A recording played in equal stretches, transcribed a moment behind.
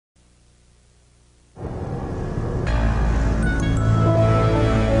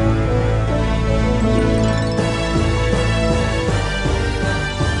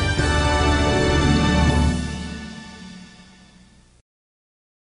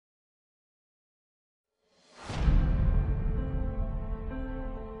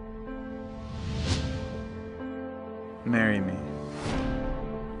Marry me.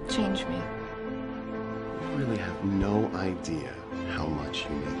 Change me. You really have no idea how much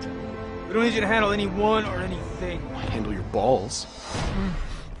you need to know. We don't need you to handle anyone or anything. Handle your balls.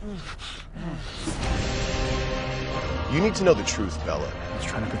 You need to know the truth, Bella. I was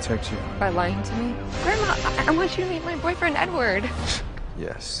trying to protect you. By lying to me? Grandma, I want you to meet my boyfriend, Edward.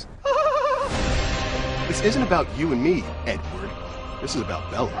 Yes. This isn't about you and me, Edward. This is about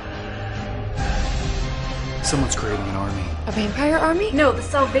Bella. Someone's creating an army. A vampire army? No, the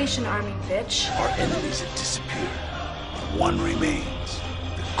Salvation Army, bitch. Our enemies have disappeared. One remains.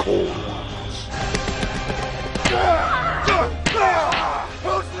 The cold ones.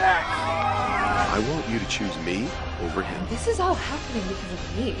 Who's next? I want you to choose me over him. This is all happening because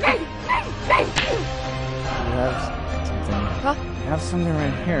of me. You have something. Huh? You have something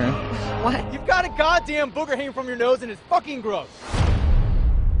right here. What? You've got a goddamn booger hanging from your nose and it's fucking gross.